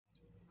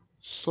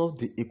Solve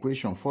the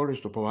equation 4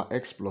 raised to power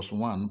x plus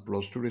 1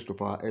 plus 2 raised to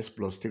power x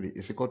plus 3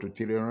 is equal to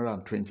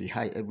 320.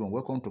 Hi everyone,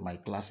 welcome to my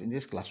class. In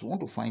this class, we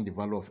want to find the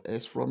value of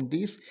s from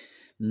this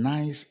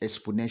nice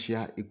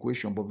exponential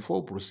equation. But before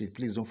we proceed,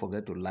 please don't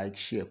forget to like,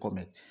 share,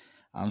 comment,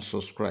 and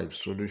subscribe.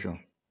 Solution.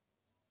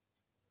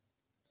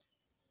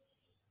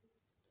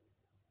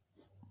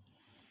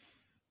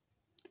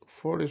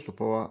 Four raised to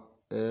power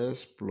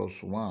s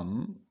plus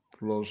 1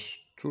 plus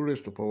 2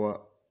 raised to power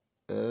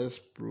s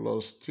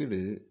plus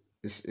 3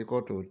 is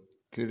equal to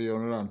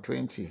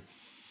 320.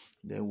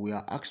 Then we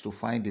are asked to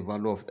find the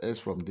value of s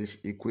from this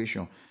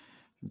equation.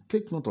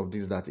 Take note of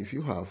this, that if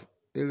you have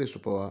a raised to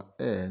power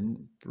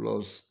n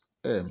plus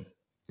m,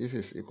 this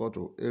is equal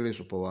to a raised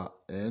to power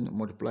n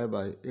multiplied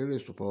by a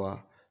raised to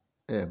power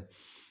m.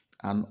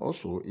 And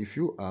also, if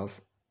you have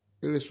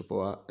a raised to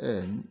power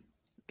n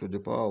to the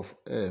power of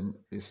m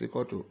is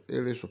equal to a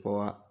raised to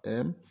power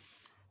m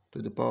to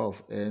the power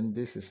of n,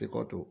 this is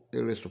equal to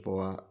a raised to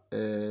power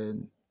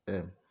n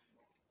m.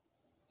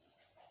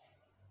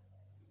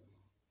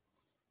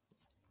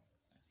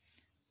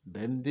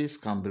 Then this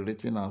can be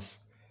written as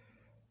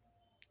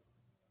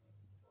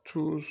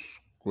 2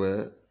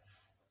 square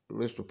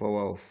raised to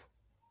power of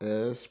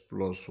s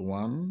plus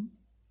 1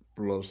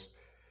 plus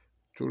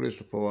 2 raised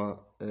to power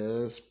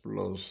s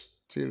plus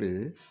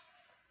 3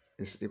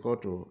 is equal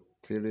to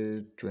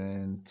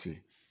 320.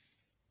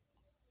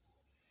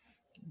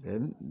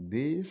 Then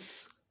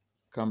this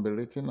can be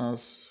written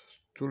as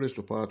 2 raised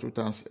to power 2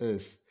 times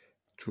s,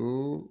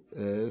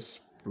 2s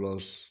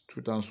plus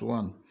 2 times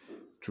 1,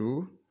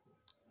 2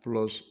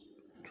 plus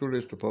 2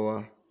 raised to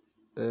power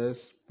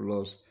s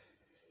plus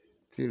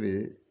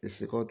 3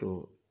 is equal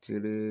to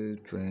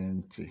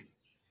 320.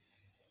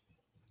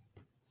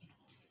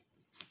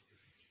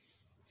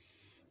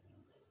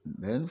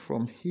 Then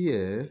from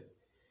here,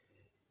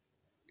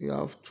 you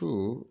have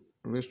 2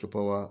 raised to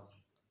power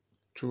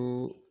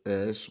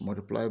 2s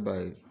multiplied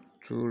by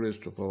 2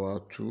 raised to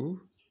power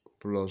 2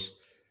 plus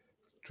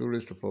 2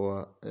 raised to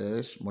power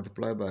s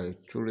multiplied by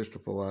 2 raised to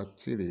power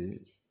 3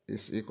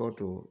 is equal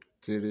to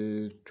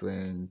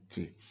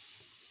 320.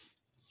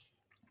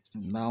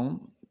 Now,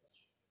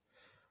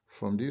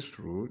 from this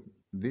rule,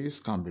 this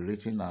can be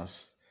written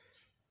as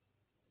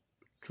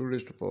 2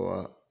 raised to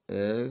power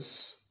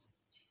s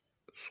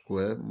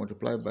square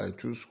multiplied by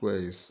 2 square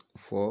is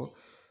 4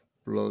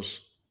 plus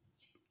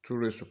 2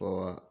 raised to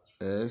power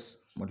s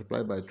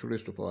multiplied by 2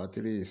 raised to power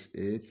 3 is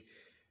 8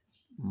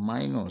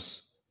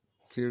 minus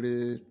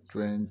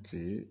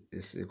 320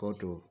 is equal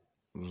to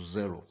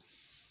 0.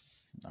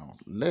 Now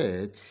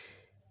let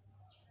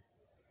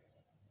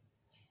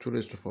 2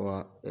 raised to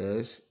power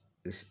s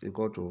is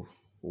equal to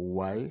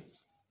y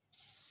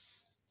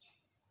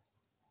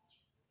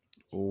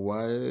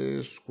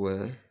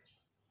square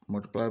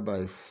multiplied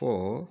by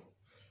 4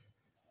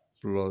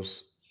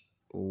 plus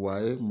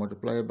y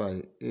multiplied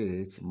by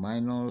 8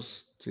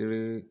 minus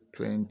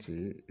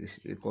 320 is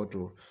equal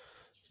to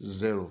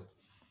 0.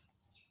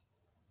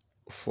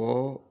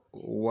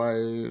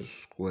 4y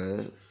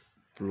square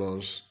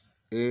plus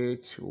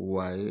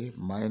 8y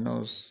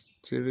minus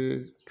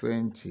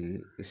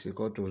 320 is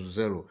equal to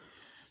 0.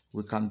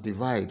 We can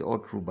divide all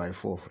through by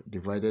 4.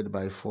 Divided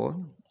by 4,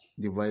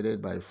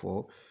 divided by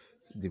 4,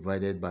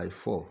 divided by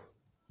 4.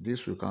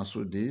 This will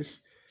cancel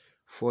this.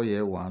 4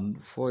 here 1,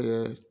 4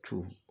 here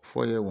 2,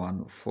 4 here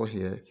 1, 4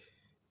 here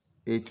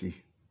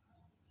 80.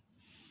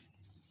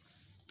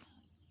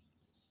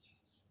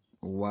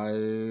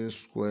 Y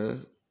square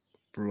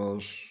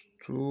plus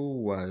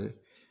 2y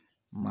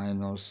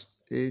minus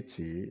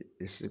 80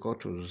 is equal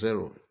to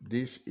 0.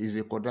 This is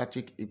a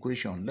quadratic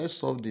equation. Let's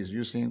solve this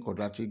using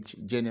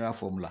quadratic general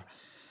formula.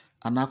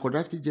 And our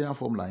quadratic general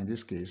formula in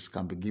this case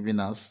can be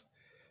given as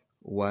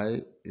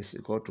y is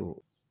equal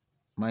to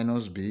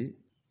minus b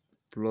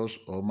plus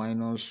or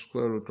minus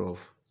square root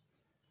of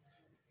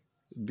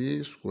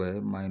b square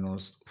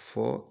minus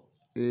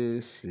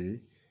 4ac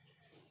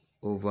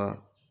over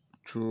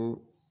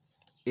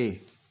 2a.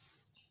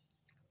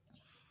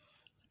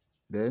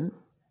 Then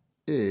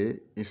a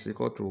is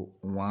equal to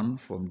 1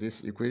 from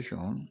this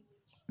equation,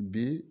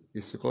 b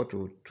is equal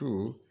to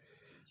 2,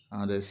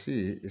 and the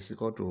c is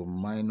equal to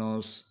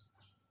minus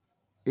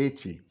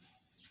 80.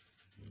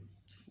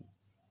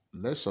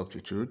 Let's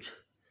substitute.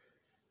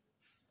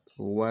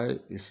 Y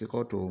is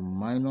equal to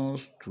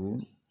minus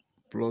 2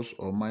 plus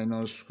or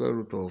minus square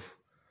root of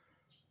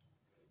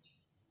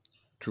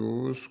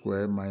 2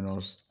 square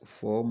minus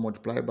 4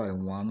 multiplied by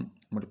 1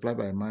 multiplied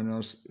by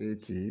minus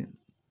 80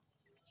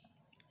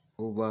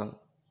 over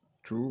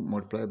 2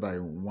 multiplied by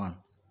 1.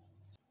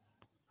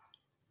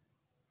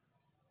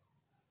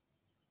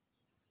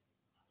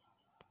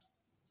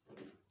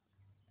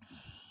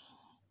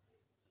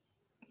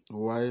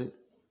 Y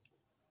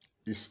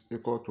is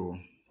equal to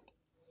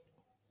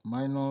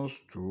minus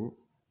 2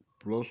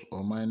 plus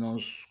or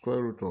minus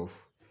square root of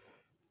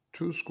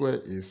 2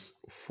 square is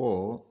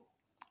 4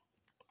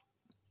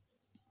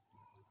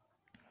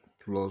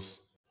 plus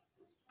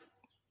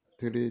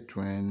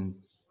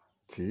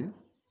 320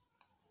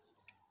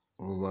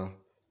 over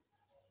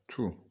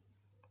 2.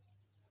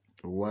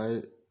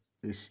 y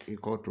is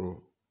equal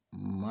to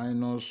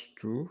minus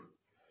 2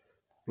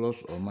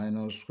 plus or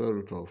minus square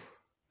root of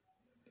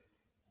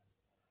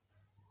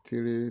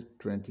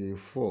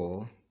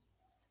 324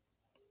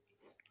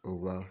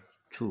 over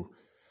 2.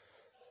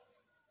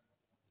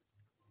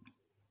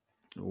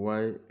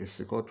 Y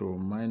is equal to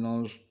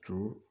minus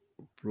 2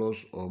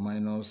 plus or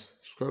minus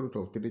square root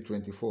of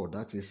 324,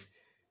 that is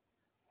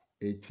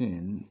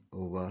 18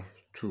 over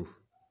 2.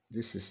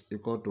 This is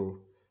equal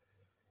to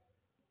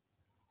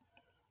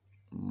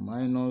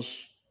minus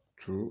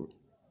 2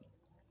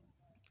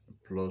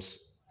 plus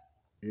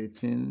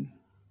 18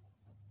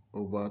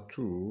 over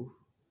 2,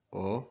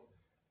 or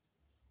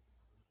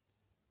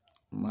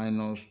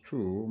minus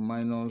 2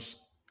 minus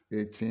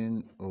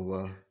 18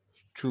 over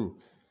 2.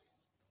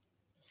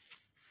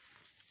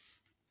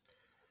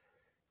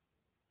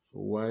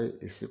 Y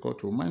is equal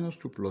to minus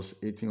 2 plus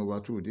 18 over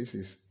 2. This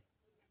is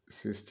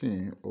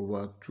 16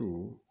 over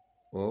 2,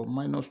 or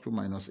minus 2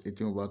 minus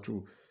 18 over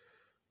 2,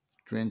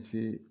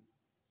 20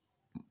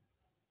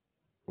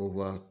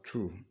 over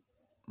 2,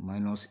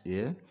 minus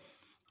here,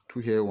 2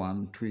 here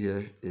 1, 2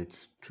 here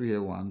 8, 2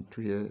 here 1,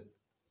 2 here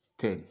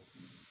 10.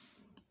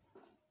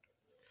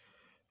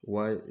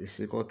 Y is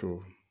equal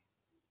to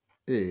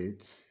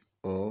 8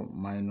 or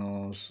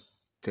minus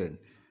 10.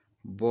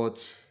 But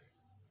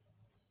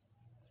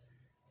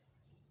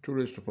 2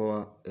 raised to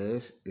power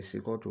s is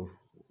equal to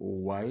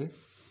y.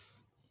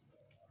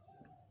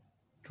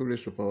 2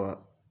 raised to power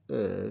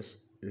s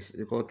is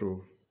equal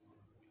to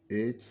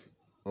 8,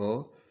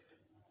 or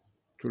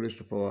 2 raised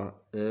to power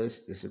s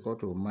is equal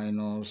to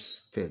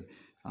minus 10.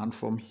 And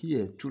from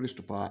here, 2 raised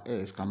to power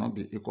s cannot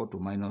be equal to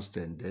minus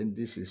 10. Then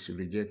this is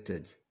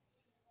rejected.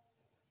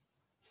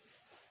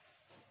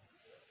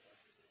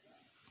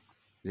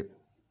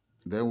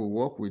 Then we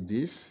work with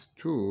this.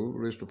 2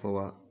 raised to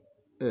power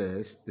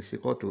s is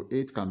equal to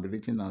 8 can be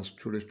written as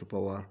 2 raised to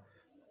power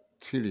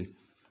 3.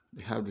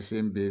 They have the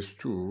same base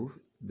 2.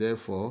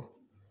 Therefore,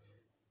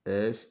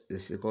 s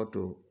is equal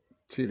to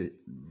 3.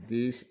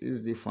 This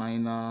is the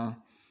final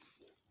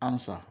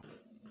answer.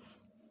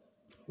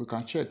 We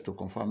can check to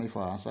confirm if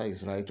our answer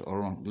is right or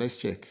wrong. Let's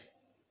check.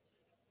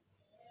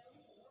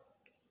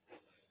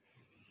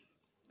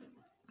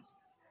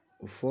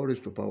 Four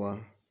raised to power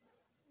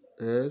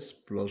s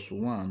plus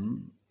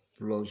 1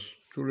 plus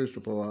 2 raised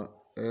to power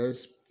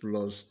s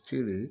plus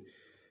 3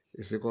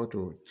 is equal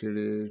to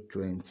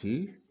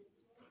 320.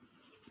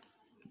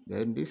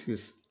 Then this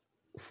is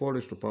 4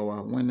 raised to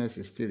power, when s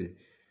is 3,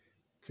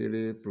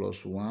 3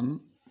 plus 1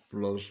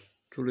 plus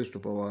 2 raised to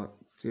power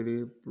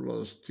 3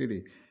 plus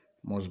 3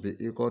 must be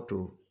equal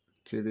to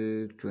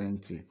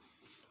 320.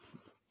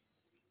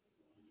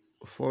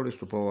 4 raised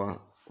to power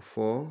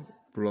 4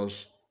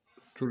 plus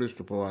 2 raised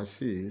to power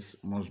 6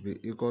 must be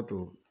equal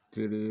to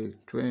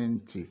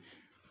 320.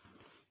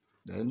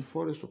 Then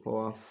 4 raised to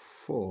power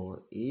 4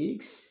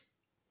 is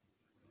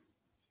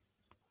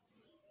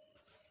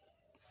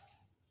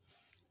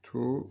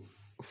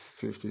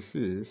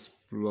 256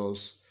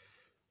 plus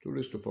 2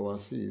 raised to power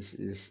 6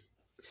 is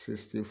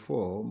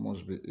 64,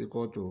 must be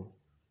equal to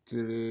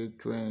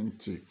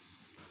 320.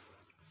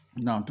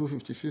 Now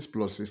 256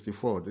 plus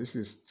 64, this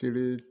is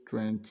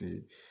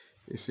 320,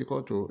 is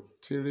equal to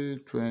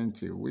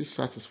 320, which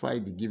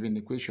satisfies the given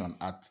equation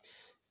at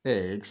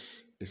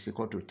x is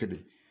equal to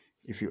 3.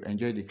 If you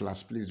enjoyed the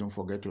class, please don't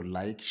forget to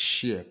like,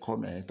 share,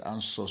 comment,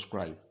 and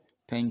subscribe.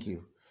 Thank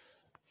you.